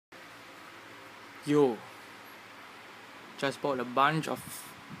Yo, just bought a bunch of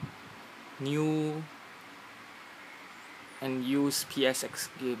new and used PSX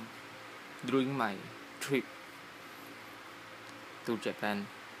game during my trip to Japan.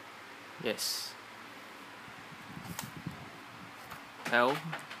 Yes. Well,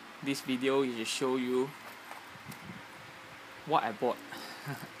 this video is to show you what I bought.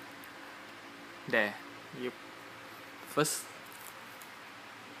 There. Yep. First,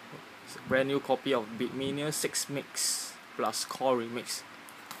 it's a brand new copy of Beatmania 6 Mix plus Core Remix.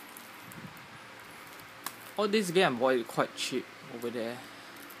 All this game I bought it quite cheap over there.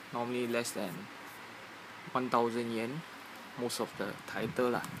 Normally less than 1,000 yen, most of the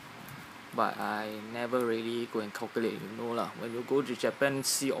title lah. But I never really go and calculate, lah. When you go to Japan,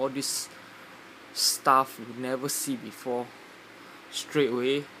 see all this stuff you never see before, straight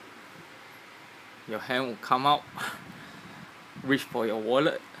away your hand will come out, reach for your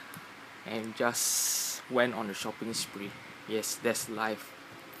wallet, and just went on a shopping spree. Yes, that's life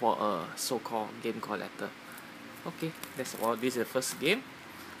for a so-called game collector. Okay, that's all. This is the first game.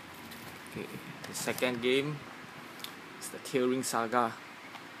 Okay, the second game is the Tearing Saga.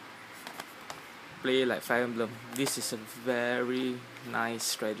 Play like Fire Emblem. This is a very nice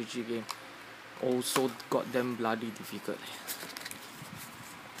strategy game. Also got them bloody difficult.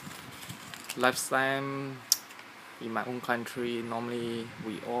 Lifetime in my own country, normally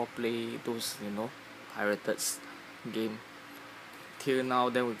we all play those, pirated game. Till now,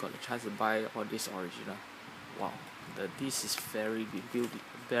 then we got the chance to buy all this original. Wow, the disc is very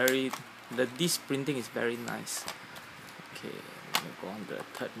the disc printing is very nice. Okay, let me go on the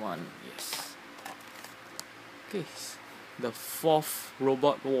third one. Yes. Okay, the fourth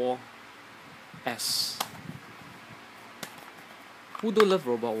Robot War S. Who don't love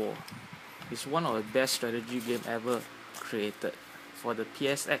Robot War? It's one of the best strategy game ever created for the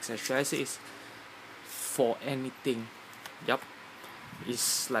PSX, and should I say it's for anything. Yup,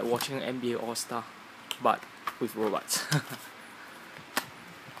 it's like watching NBA All-Star, but with robots.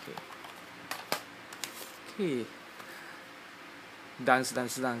 Okay. Dance.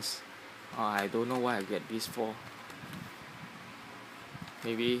 I don't know why I get this for.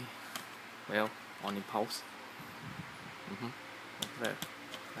 Maybe, well, on impulse. Like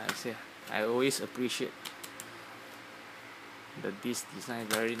I say, I always appreciate this design,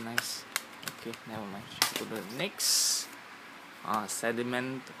 very nice. Okay, never mind. Just go to the next.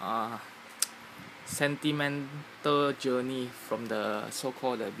 Sentimental journey from the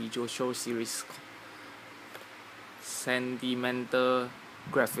so-called video show series. Sentimental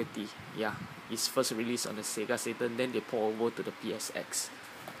Graffiti. Yeah, it's first released on the Sega Saturn, then they port over to the PSX.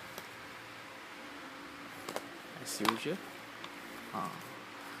 As usual.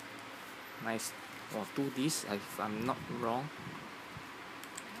 Nice. Or do this if I'm not wrong.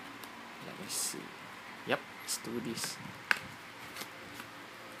 Let me see. Yep, let's do this.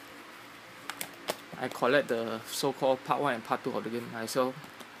 I collect the so-called part 1 and part 2 of the game. I also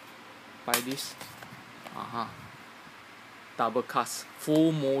buy this. Double cast,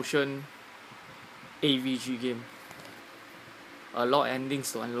 full motion AVG game. A lot of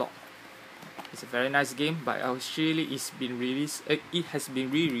endings to unlock. It's a very nice game, but actually it has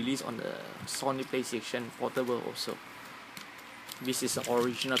been re-released on the Sony PlayStation Portable also. This is the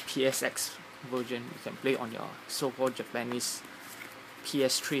original PSX version. You can play on your so-called Japanese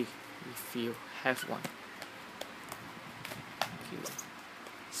PS3 if you have one. Okay.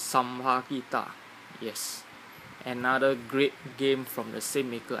 Samhakita, yes. Another great game from the same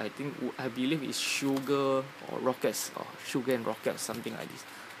maker. I believe it's Sugar or Rockets, or Sugar and Rockets, something like this.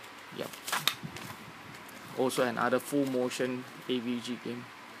 Yep. Also another full motion AVG game.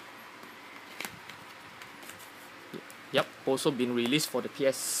 Yep. Also been released for the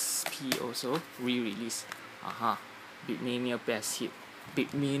PSP. Also re-release. Beatmania best hit.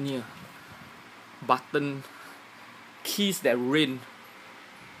 Beatmania. Button keys that rain.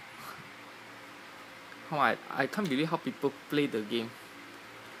 I can't believe how people play the game.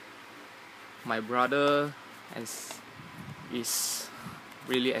 My brother is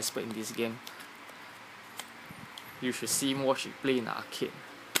really expert in this game. You should see him watch it play in the arcade.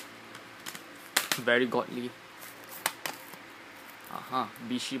 Very godly.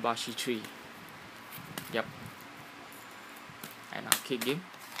 Bishibashi 3. Yep. An arcade game.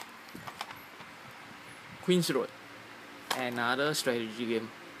 Queen's Road. Another strategy game.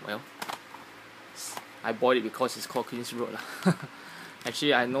 Well, I bought it because it's called Queen's Road lah.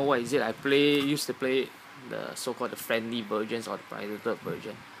 Actually, I know what is it. Used to play the so-called friendly versions or the pirated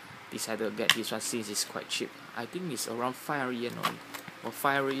version. Decided to get this one since it's quite cheap. I think it's around 500 yen only, or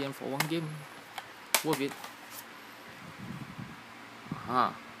 500 yen for one game. Worth it.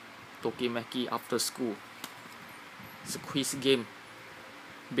 Tokimeki After School. It's a quiz game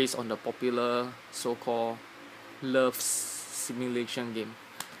based on the popular so-called love simulation game.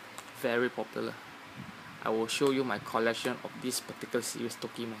 Very popular. I will show you my collection of this particular series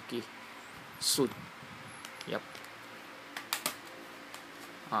Tokimeki soon. Yep.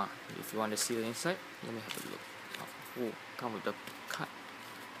 If you want to see the inside, let me have a look. Oh, come with the card.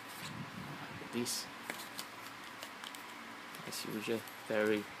 This, as usual,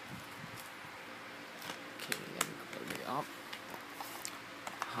 very. Okay, let me put it up.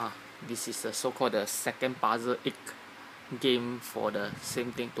 This is the so-called the second puzzle egg game for the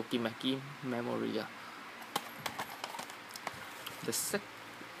same thing, Tokimeki Memoria.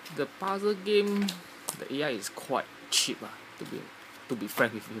 The puzzle game, the AI is quite cheap, to be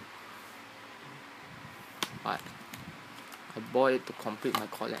frank with you. But I bought it to complete my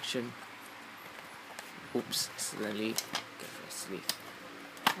collection. Oops, accidentally get the sleeve.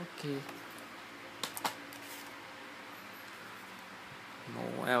 Okay.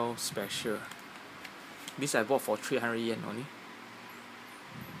 Noel special. This I bought for 300 yen only.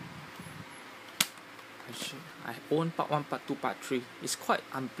 I own part 1, part 2, part 3. It's quite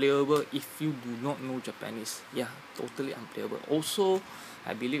unplayable if you do not know Japanese. Yeah, totally unplayable. Also,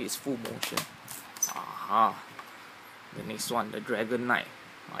 I believe it's full motion. The next one, the Dragon Knight.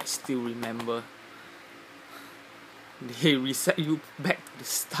 I still remember. They reset you back to the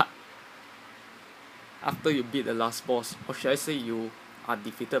start after you beat the last boss, or should I say you are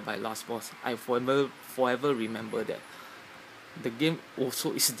defeated by last boss. I forever remember that. The game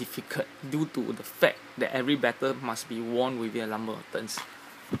also is difficult due to the fact that every battle must be won within a number of turns.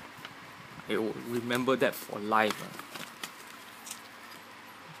 I will remember that for life.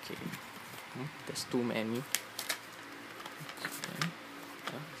 Okay, there's 2 menus. Okay.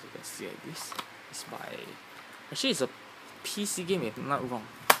 As you can see like this, it's by. Actually, it's a PC game if I'm not wrong,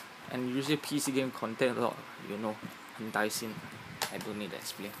 and usually PC game contain a lot, hentai scene. I don't need to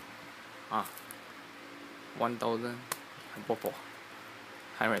explain. 1,000. I bought for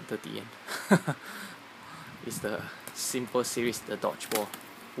 130 yen. It's the simple series, the dodgeball.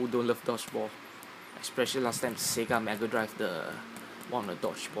 Who don't love dodgeball? Especially last time Sega Mega Drive, the one of the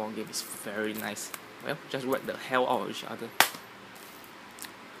dodgeball game is very nice. Well, just whack the hell out of each other.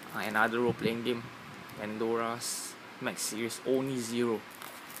 Another role-playing game, Pandora's Max Series Oni Zero.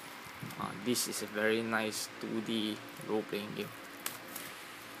 This is a very nice 2D role-playing game.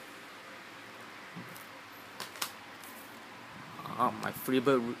 My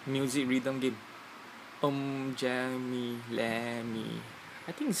favorite music rhythm game, Jammy Lemmy.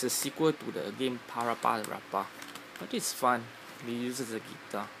 I think it's a sequel to the game Parappa Rappa, but it's fun. He uses a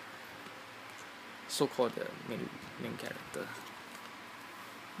guitar, so-called the main character.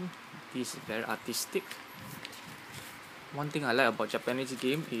 This is very artistic. One thing I like about Japanese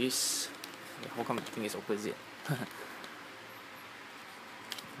game is, how come the thing is opposite?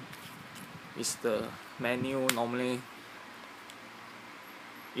 It's the menu normally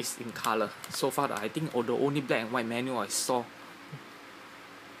is in color. So far, I think the only black and white menu I saw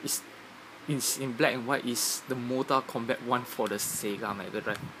is in black and white is the Mortal Kombat 1 for the Sega Mega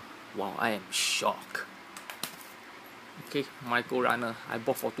Drive. Wow, I am shocked. Okay, Micro Runner. I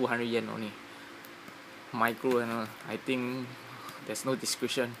bought for 200 yen only. Micro Runner, I think there's no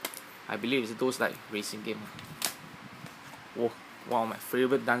description. I believe it's those like racing game. Oh, wow, my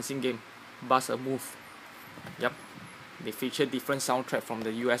favorite dancing game, Bust a Move. Yep. They feature different soundtrack from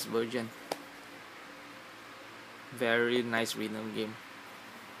the US version. Very nice rhythm game.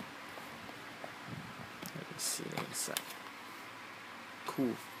 Let me see the inside.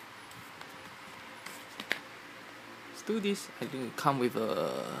 Cool. Let's do this. I think it come with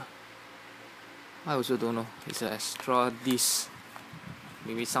a. I also don't know. It's an extra disc.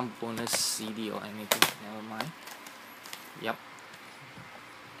 Maybe some bonus CD or anything. Never mind. Yep.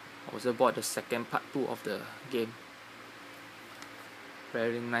 I also bought the second part 2 of the game.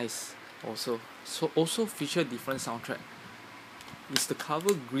 Very nice. Also feature different soundtrack. Is the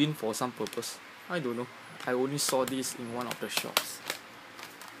cover green for some purpose? I don't know. I only saw this in one of the shops.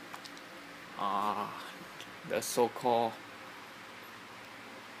 The so-called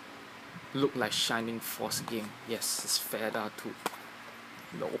look like Shining Force game. Yes, it's Feda too.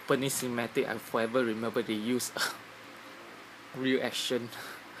 The opening cinematic, I forever remember they use real action.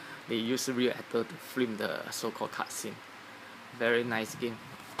 They use real actor to film the so-called cutscene. Very nice game.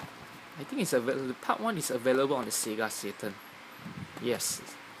 I think it's part 1 is available on the Sega Saturn. Yes,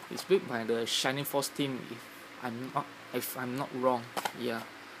 it's built by the Shining Force team. If I'm not wrong, yeah.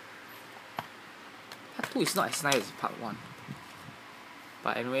 Part 2 is not as nice as part 1.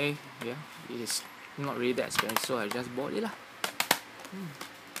 But anyway, yeah, it is not really that expensive, so I just bought it lah.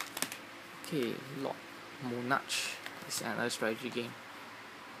 Okay, Lord Monarch is another strategy game.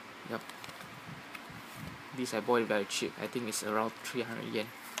 Yep. This I bought it very cheap. I think it's around 300 yen.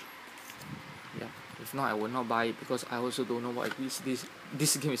 Yeah. If not, I will not buy it because I also don't know what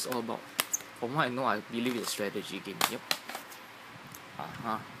this game is all about. From what I know, I believe it's a strategy game. Yep.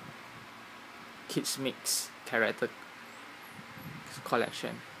 Kids Mix character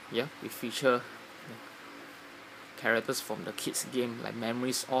collection. Yeah, we feature characters from the kids game like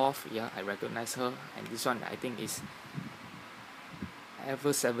Memories of. Yeah, I recognize her. And this one I think is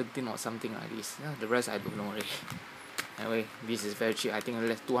Ever 17 or something like this. Yeah, the rest I don't know really. Anyway, this is very cheap. I think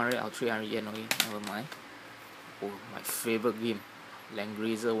less 200 or 300 yen only. Never mind. Oh, my favorite game,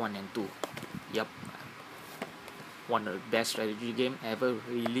 Langrisser 1 and 2. Yup. One of the best strategy game ever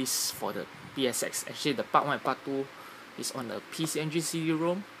released for the PSX. Actually, the part 1 and part 2 is on the PC Engine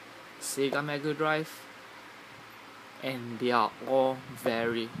CD-ROM, Sega Mega Drive, and they are all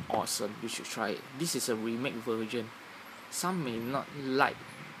very awesome. You should try it. This is a remake version. Some may not like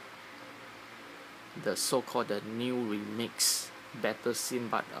the so-called the new remix battle scene,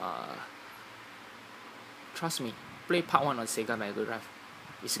 but trust me, play part 1 on Sega Mega Drive.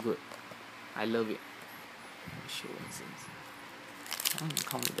 It's good. I love it.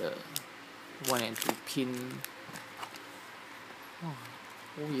 Come with the 1 and 2 pin.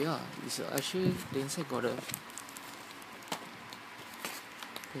 Oh yeah, it's actually the inside got a.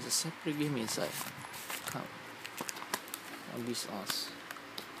 There's a separate game inside. Come on this us.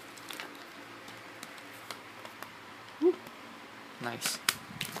 Nice.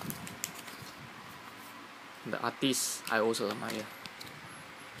 The artist I also admire.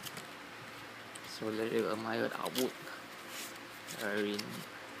 So let you admire the artwork. Very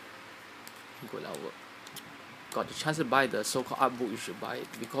good artwork. Got the chance to buy the so-called art book, you should buy it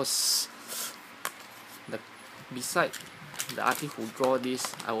because beside the artist who draw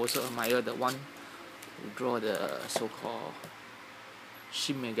this, I also admire the one who draw the so-called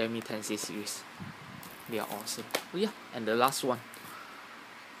Shin Megami Tensei series. They are awesome. Oh yeah, and the last one,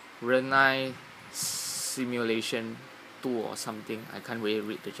 Renai Simulation 2 or something. I can't really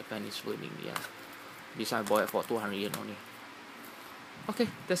read the Japanese wording. Yeah, this one I bought it for 200 yen only. Okay,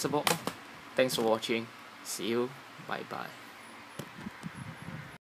 that's about all. Thanks for watching. See you. Bye bye.